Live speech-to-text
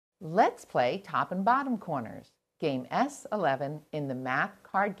Let's play Top and Bottom Corners, Game S11 in the Math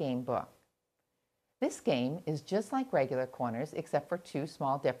Card Game book. This game is just like regular corners except for two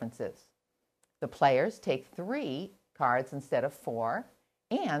small differences. The players take 3 cards instead of 4,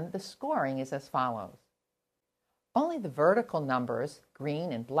 and the scoring is as follows. Only the vertical numbers,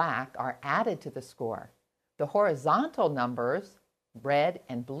 green and black, are added to the score. The horizontal numbers, red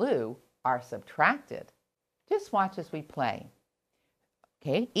and blue, are subtracted. Just watch as we play.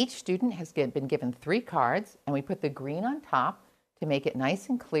 Okay, each student has been given 3 cards, and we put the green on top to make it nice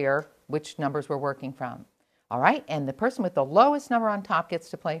and clear which numbers we're working from. All right, and the person with the lowest number on top gets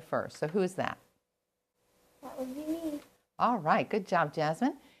to play first. So who is that? That would be me. All right, good job,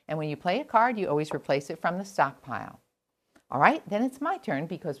 Jasmine. And when you play a card, you always replace it from the stockpile. All right, then it's my turn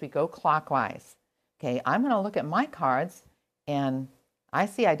because we go clockwise. Okay, I'm going to look at my cards, and I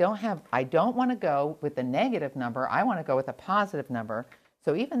see I don't want to go with the negative number. I want to go with a positive number.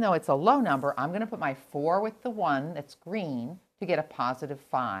 So even though it's a low number, I'm going to put my 4 with the 1 that's green to get a positive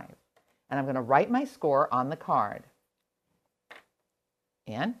 5. And I'm going to write my score on the card.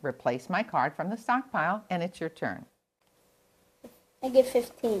 And replace my card from the stockpile, and it's your turn. I get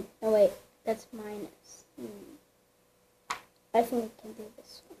 15. Oh wait, that's minus. I think I can do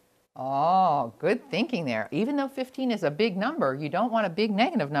this one. Oh, good thinking there. Even though 15 is a big number, you don't want a big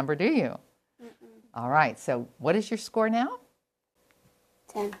negative number, do you? All right, so what is your score now?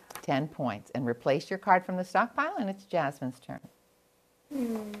 10. 10 points. And replace your card from the stockpile, and it's Jasmine's turn.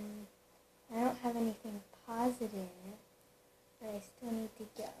 I don't have anything positive, but I still need to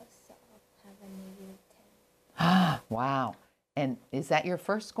go, so I'll have a negative 10. Wow. And is that your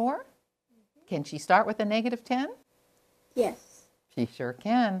first score? Can she start with a negative 10? Yes. She sure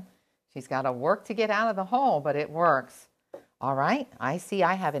can. She's got to work to get out of the hole, but it works. All right, I see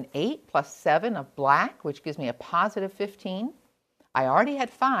I have an 8 plus 7 of black, which gives me a positive 15. I already had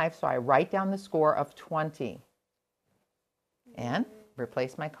 5, so I write down the score of 20. And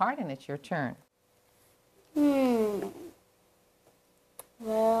replace my card, and it's your turn.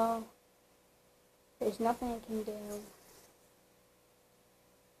 Well, there's nothing I can do.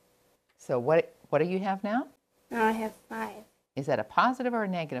 So what do you have now? Now I have 5. Is that a positive or a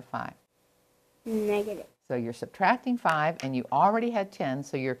negative 5? Negative. So you're subtracting 5, and you already had 10,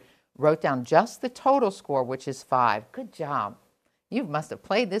 so you wrote down just the total score, which is 5. Good job. You must have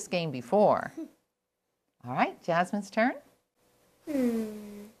played this game before. All right, Jasmine's turn.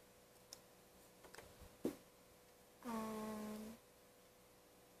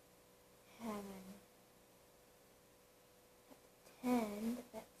 10, but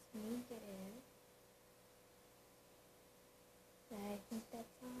that's negative. So I think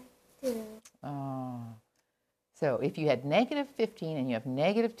that's all I do. Oh. So if you had negative 15 and you have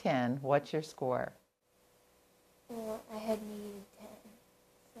negative 10, what's your score? Well, I had negative 10,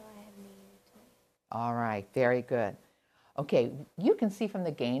 so I have negative 20. All right, very good. Okay, you can see from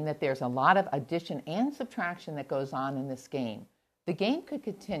the game that there's a lot of addition and subtraction that goes on in this game. The game could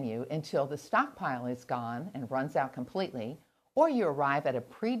continue until the stockpile is gone and runs out completely, or you arrive at a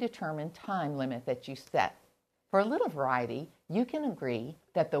predetermined time limit that you set. For a little variety, you can agree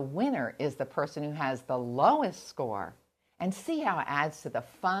that the winner is the person who has the lowest score, and see how it adds to the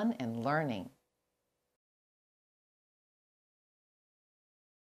fun and learning.